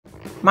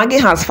Maggie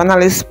has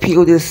finally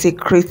spilled the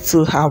secret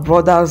to her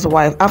brother's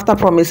wife. After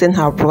promising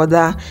her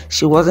brother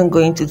she wasn't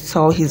going to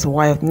tell his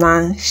wife,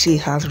 now she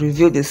has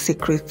revealed the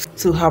secret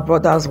to her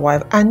brother's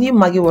wife. I knew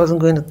Maggie wasn't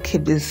going to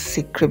keep this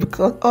secret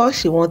because all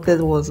she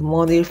wanted was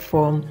money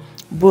from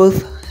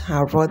both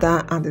her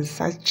brother and the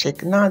side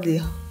chick. Now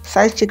the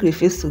side chick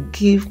refused to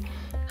give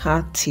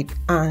her tip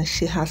and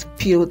she has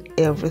spilled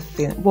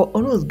everything. But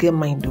almost get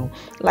mind though,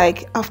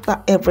 like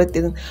after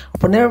everything,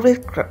 upon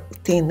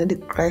everything, the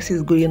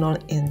crisis going on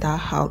in that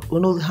house,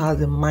 almost has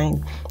the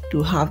mind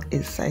to have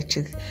a side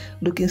chick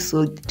looking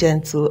so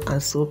gentle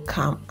and so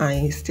calm,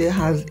 and he still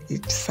has a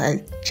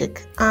side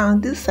chick,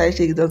 and this side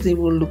chick doesn't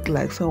even look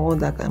like someone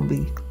that can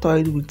be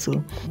toyed with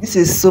too. This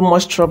is so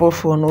much trouble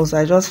for Nose.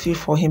 I just feel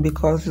for him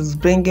because it's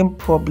bringing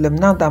problem.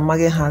 Now that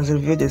Maggie has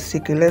revealed the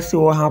secret, let's see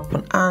what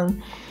happened.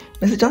 And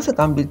Mr. Johnson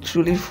can be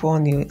truly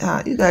funny.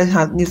 You guys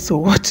need to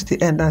watch to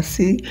the end and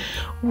see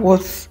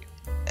what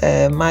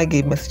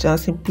Maggie, Mr.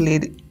 Johnson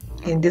played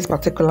in this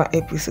particular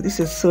episode.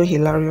 This is so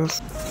hilarious.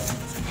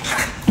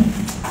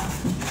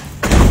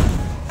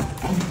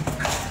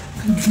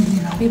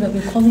 Babe, I've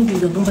been calling you.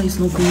 Your number is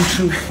not going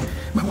through.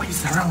 My wife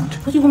is around.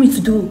 What do you want me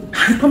to do?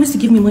 You promised to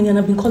give me money and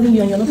I've been calling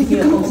you and you're not picking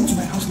your calls.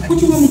 What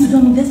do you want me to do?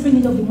 I'm in desperate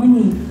need of the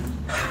money.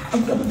 I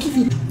will give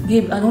you.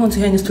 Babe, I don't want to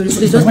hear any stories.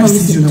 Please just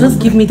promise me. Just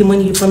give me the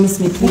money you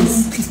promised me,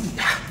 please.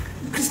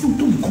 Please, don't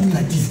call me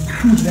like this.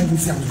 How much did I even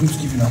say I was going to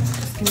give you now?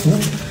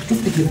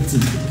 Just take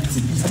everything.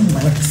 Please, I don't want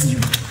my wife to see you.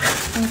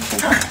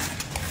 Okay.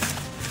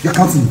 You're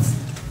counting it.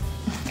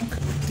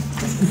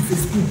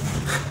 Let's go.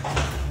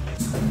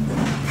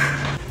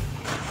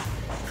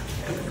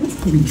 Don't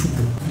call me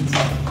trouble.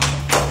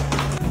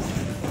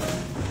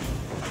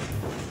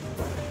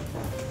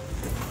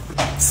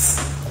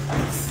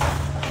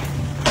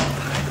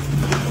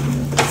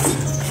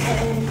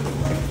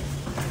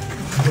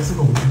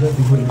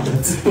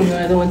 No,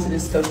 I don't want to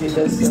disturb you.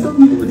 Disturb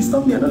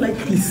me. I don't like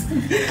this.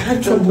 I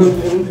like trouble.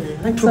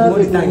 I like trouble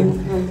all the time.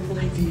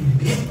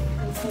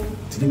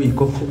 Today when you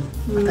come home,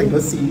 I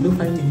don't see you, you don't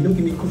find me, you don't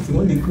give me coffee,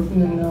 one day cook.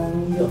 No,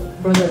 your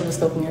brother just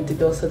stopped me at the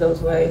door, so that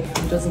was why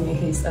I'm just in a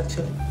haste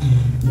actually.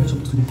 You're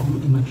supposed to be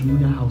coming in my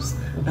matrimonial house.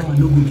 That one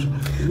no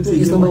good.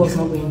 His number was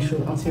not going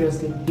through, and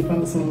seriously, he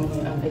promised me money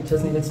and I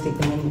just needed to take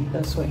the money,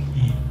 that's why.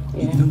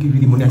 Yeah. If you don't give me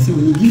the money, I see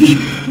when you give you.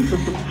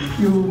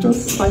 You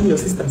just find your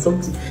sister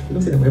something. You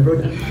don't say that my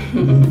brother.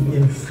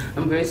 Yes.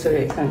 I'm very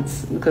sorry, I can't.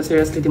 Because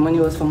seriously, the money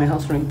was for my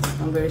house rent.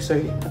 I'm very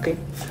sorry. Okay?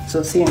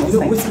 So see you next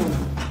time. Wait.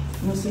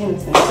 No, see you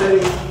next time.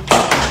 Sorry.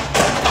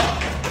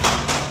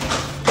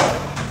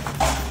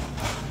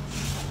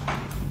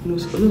 No,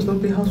 don't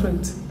pay house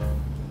rent.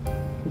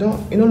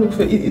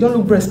 You don't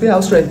look breast, pay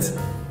house rent.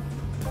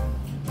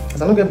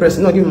 As I don't get breast,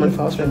 you don't give me money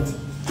for house rent.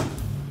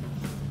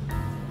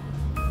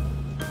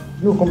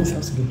 You don't come this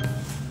house again.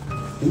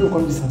 You don't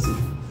come this house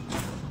again.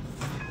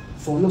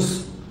 For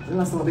us, the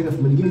last time I beg for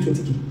money, give me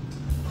 20k.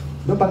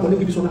 Don't pack money,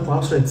 give you something for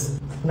house rent.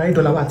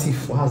 $9 worth thief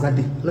for house that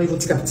day. Not even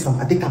take a thief,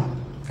 I take up.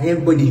 And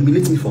everybody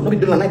humiliate me for. Not be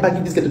 $1 pack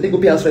give this girl to take go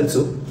pay house rent,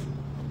 so.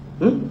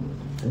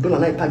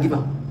 $1 pack give her.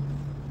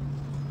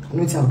 I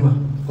know what I'll do.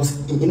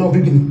 Because you know,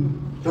 bring me.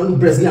 You don't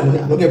breast, give money.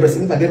 I don't get breast.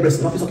 If I get breast,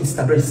 I'm not supposed to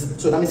sister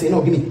breast. So that means you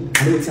know, give me.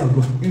 I know what I'll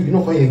do. You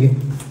don't come here again.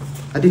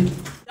 Ade.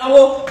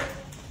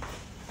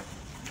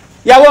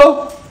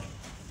 Yawo!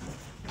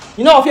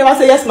 You know if you ever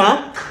say yes,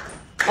 ma?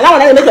 And I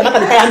want to make your matter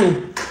to tire me.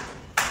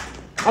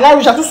 And I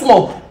wish I too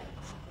small.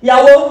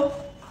 Yawo!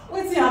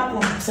 What's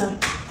happening?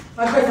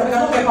 My friend, I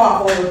cannot get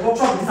power for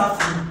workshop this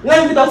afternoon. You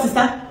want me to talk,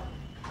 sister?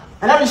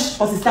 And I wish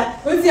for sister.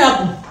 What's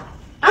happening?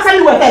 Answer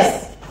you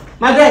first.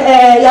 Margaret,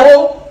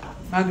 Yawo.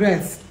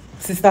 Margaret,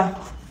 sister.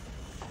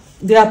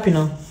 They happy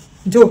now.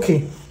 They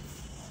okay.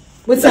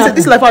 What's happening?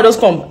 This life I just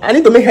come. I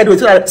need to make headway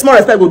so that small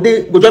respect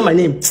go join my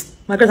name.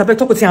 Margaret, I better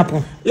talk with him.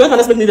 You don't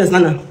just make me best,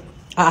 Nana.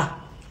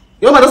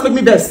 You don't just make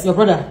me best. Your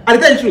brother. I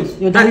tell you the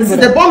truth. Your and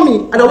since they born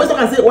me, I always talk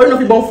and say, why not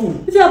be born fool?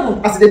 What's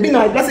happening? As they be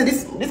now, let's say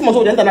this month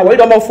old enter now, why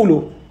don't born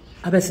fool?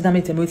 I better sit down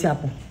and tell me what's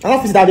happening. I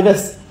don't feel that the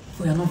best.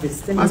 Oh, you're not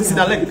best. I sit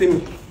down like you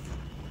me.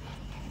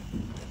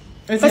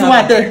 That's why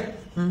I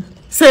tell.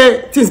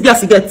 Say things be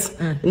as you get.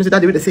 You know, say that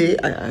the way they say,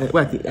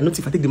 I know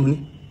if I take the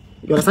money.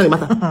 You understand the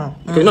matter?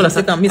 You don't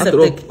understand. After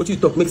all, what you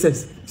talk makes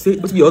sense. Say,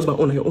 what your husband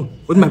own on your own?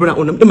 What my brother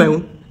own on my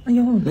own? On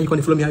your own. Now you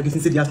can't follow me out. This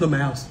say the house not my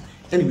house.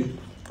 Anyway.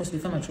 Because you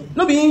found my trouble.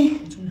 No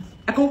be.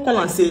 I can't call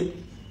and say,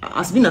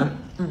 as Bina,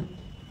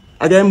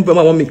 I get him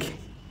won't make.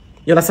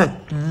 You understand?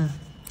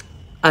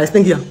 I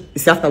explain here.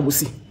 It's after we'll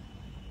see.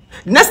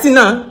 The next thing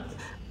now,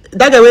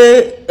 that guy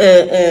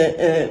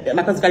way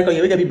my cousin carry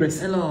you get big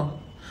breast. Hello.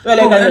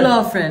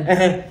 Hello, friend.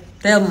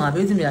 Tell me,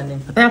 what's your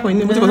name? I tell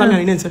you, what's your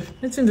name, sir?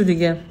 Let's do the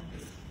game.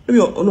 Maybe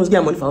you know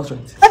get money for house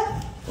rent.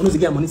 You know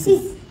get money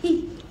since.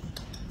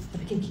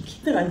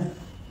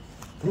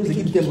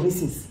 Get money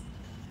since.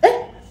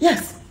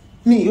 Yes.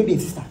 Me, you be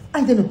sister.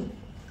 I don't know.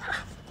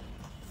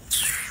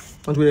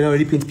 Don't we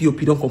already paint POP,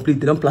 don't complete,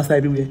 they don't plaster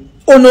everywhere.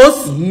 Oh no!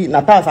 See,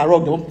 Natas are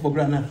rock, they won't put for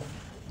ground now.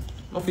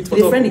 Not fit for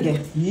the friend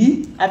again.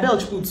 I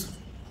belch put.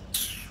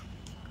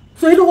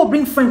 So you don't want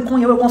bring friend come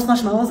here, we won't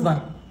snatch my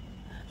husband.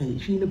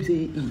 If you know be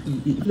say,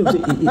 if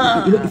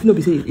you know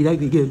be say, like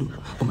the girl,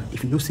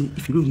 if you know say,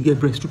 if you really get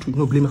breast, you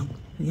no blame her.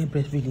 Get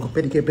breast really.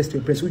 Compare the girl breast to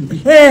your breast, who you be?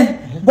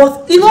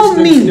 But you know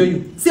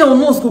me. Say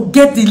almost go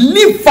get the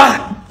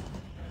liver.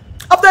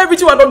 After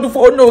everything I don't do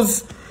for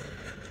nose.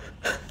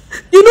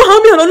 You know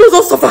how me and nose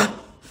don't suffer.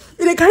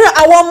 They carry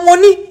our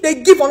money,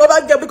 they give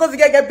another girl because the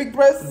girl get big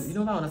breasts. You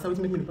don't understand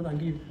what make me the and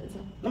give.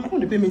 No, I'm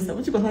going to pay me.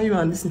 What you gonna you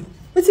and listen?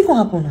 What's it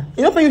gonna happen now?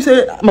 You know when you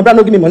say my brother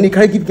no give me money,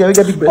 carry give girl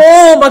get big breast.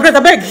 Oh, Margaret, I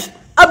beg.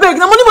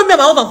 Now money with me and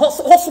my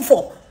husband hustle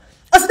for.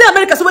 I said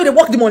America, so where they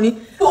work the money.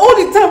 All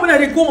the time when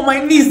I go on my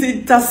knees, they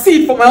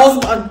intercede for my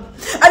husband.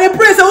 And they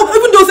pray, say,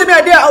 even though say me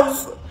I their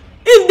house,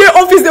 in their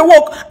office they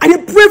work, and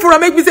they pray for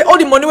them, make me say all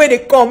the money where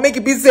they come, make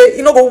it be say,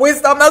 you know, go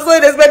waste time. That's why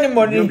they spend the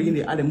money. You don't begin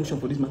to add emotion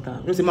for this matter.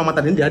 You don't say my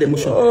matter, then they add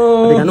emotion.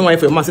 They can know why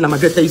for your man say,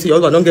 Margaret, you say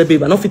your husband don't get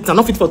babe, I'm not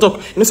fit for talk.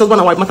 You know,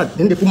 husband and wife matter,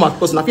 then they put my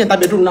person. I feel enter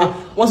bedroom now.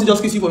 Once you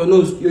just kiss you for your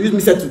nose, you use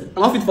me settle.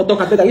 I'm not fit for talk.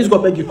 I beg, I use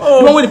God beg you. You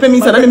don't want to pay me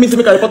inside. Let me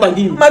make a report and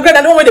give you. Margaret,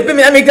 I don't want to pay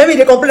me. I make them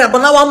they complain about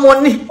now one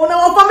money. Oh,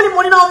 now our family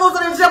money now almost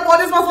on the share for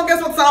this one.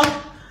 Guess what sound?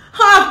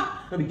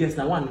 Ha! Let me guess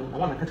now. One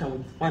I catch up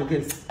with. One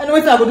guess. I know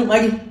what I will do,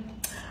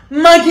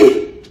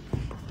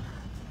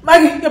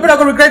 Maggie, your brother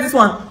gonna regret this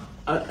one.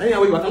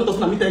 Anyway, I cannot talk.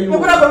 Let me tell you. Your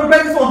brother gonna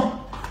regret this one.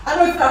 I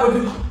know what I will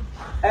do.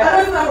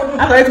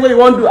 That's what you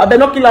want to do. I better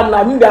not kill him now.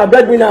 I mean, they are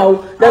breadwinner now.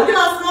 I'll kill him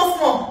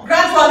small,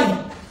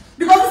 gradually.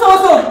 Because this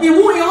also, he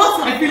hurts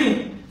my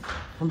feeling.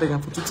 I'm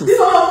begging for 2 things. This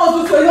one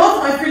also, so he hurts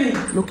my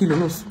feeling. No kill your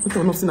nose. What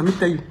your nose? Let me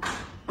tell you.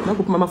 I'm not going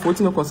to put my mouth for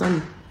waiting no concern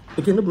me.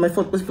 Again, not my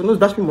fault. Because if your nose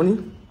dash me money,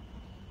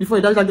 before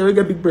you dash that girl,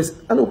 get big breast.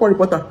 I don't want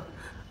reporter.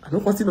 I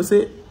don't want to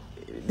say,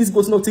 this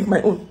goes not think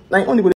my own. My own.